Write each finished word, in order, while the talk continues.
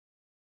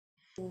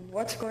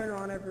What's going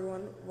on,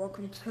 everyone?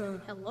 Welcome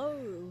to...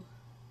 Hello.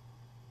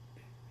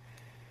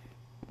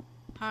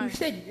 Hi. Who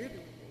said you're doing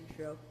the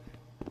intro?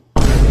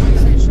 I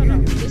said shut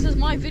up. This is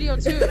my video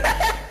too.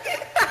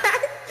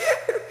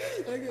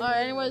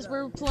 Anyways,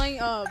 we're playing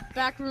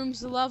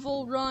Backrooms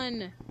level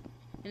run.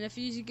 And if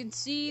you can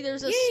see,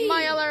 there's a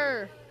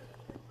smiler.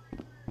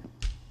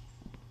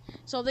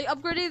 So they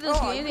upgraded this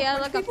game. They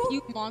added like a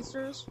few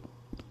monsters.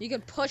 You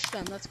can push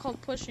them. That's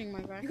called pushing, my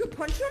guy. You can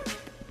punch them?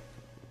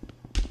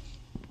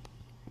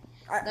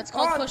 That's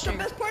called pushing.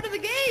 That's the best part of the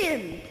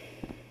game!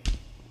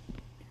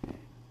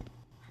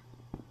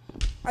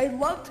 I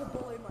love to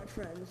bully my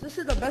friends. This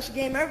is the best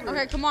game ever.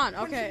 Okay, come on.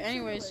 Okay,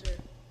 anyways.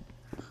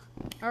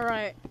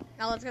 Alright,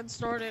 now let's get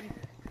started.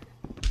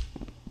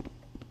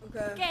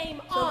 Okay. Game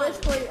so on!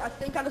 basically, I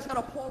think I just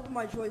gotta pull over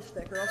my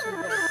joystick or else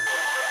I'm dead.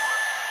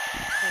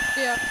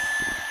 Yeah.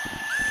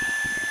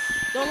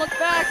 Don't look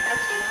back!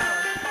 That's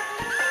loud.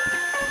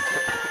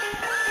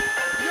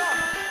 Yo!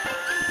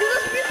 Dude,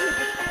 this music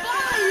is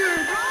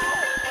fire, bro!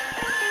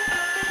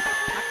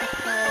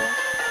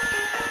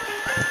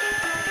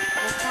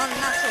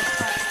 Not so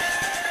tough.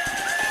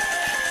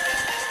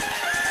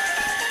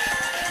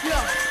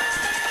 Yeah.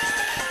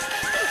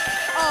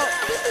 Oh,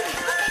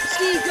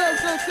 see, go.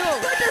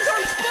 Put this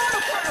on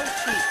Spotify. Oh,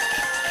 shoot.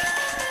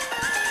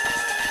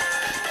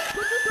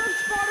 Put this on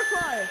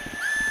Spotify.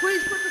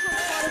 Please put this on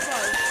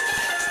Spotify.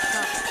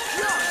 No.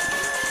 Yeah.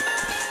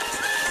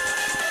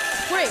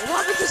 Wait, what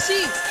happened to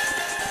C?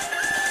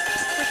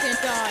 Freaking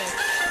die.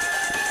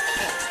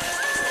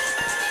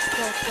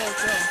 Go.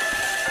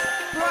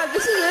 Bro,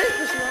 this is it.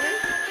 Just running.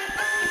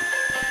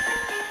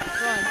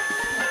 Run.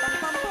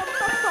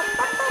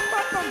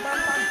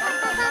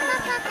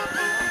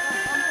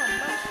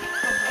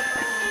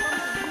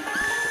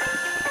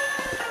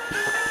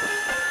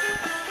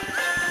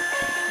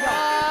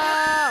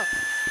 Yeah.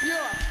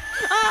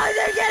 Oh,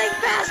 they're getting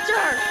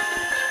faster!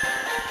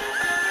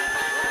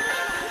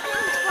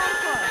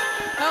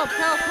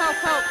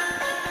 Help.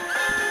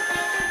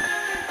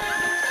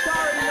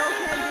 Sorry, no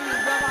candy,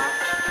 brother.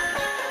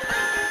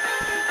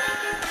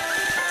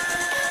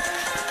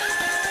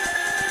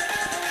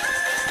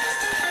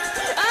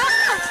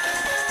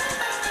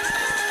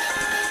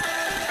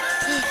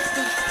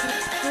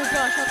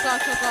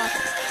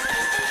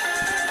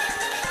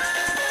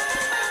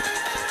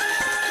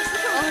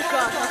 Oh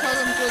gosh, I told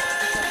them good.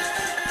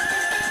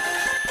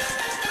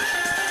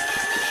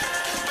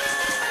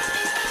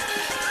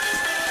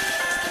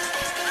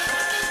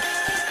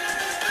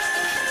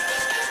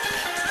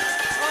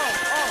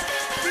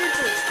 Speed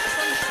boost. It's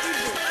on the speed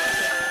boost.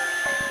 Okay.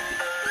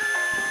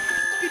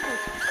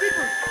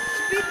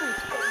 Speed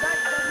boost. That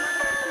might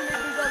actually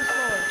make me go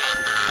slower.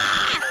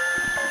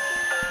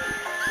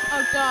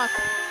 Oh god.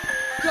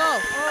 Go!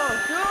 Oh,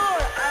 dude!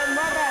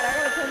 My bad. I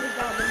gotta turn this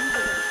down. The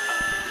music is...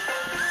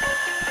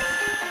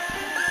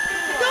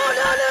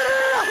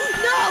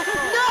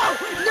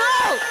 No!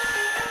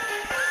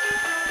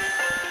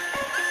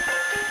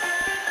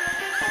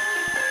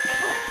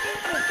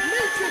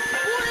 Matrix,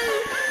 boy!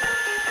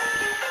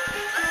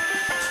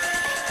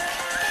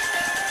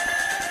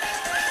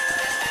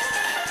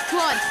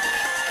 Run!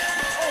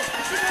 Oh,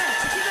 I see that!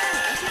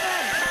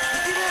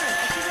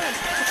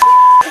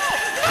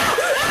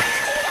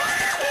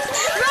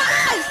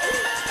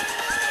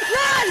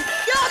 Run!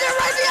 Yo, they're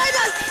right behind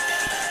us!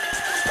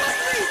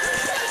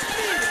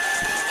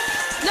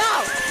 No!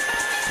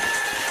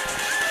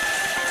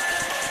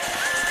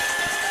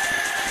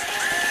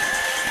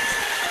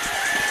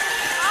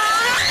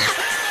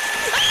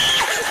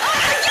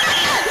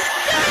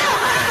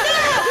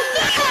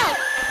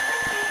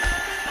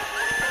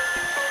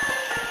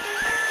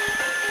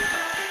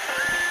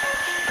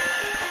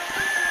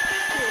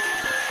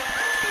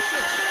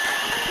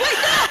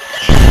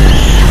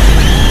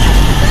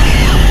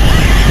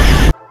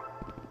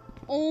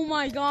 Oh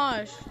my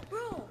gosh.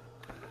 Bro.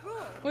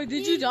 Wait,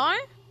 did you die?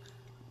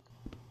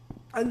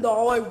 I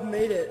know I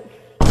made it.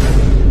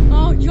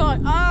 Oh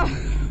god.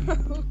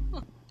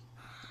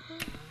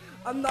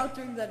 I'm not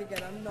doing that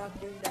again.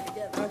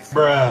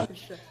 Bruh.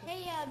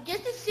 Hey,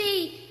 just to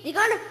see, they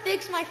gotta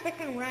fix my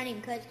frickin' running,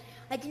 cause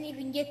I didn't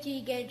even get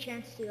a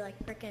chance to like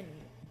frickin'.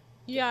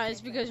 Yeah,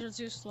 it's because you're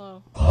too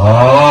slow.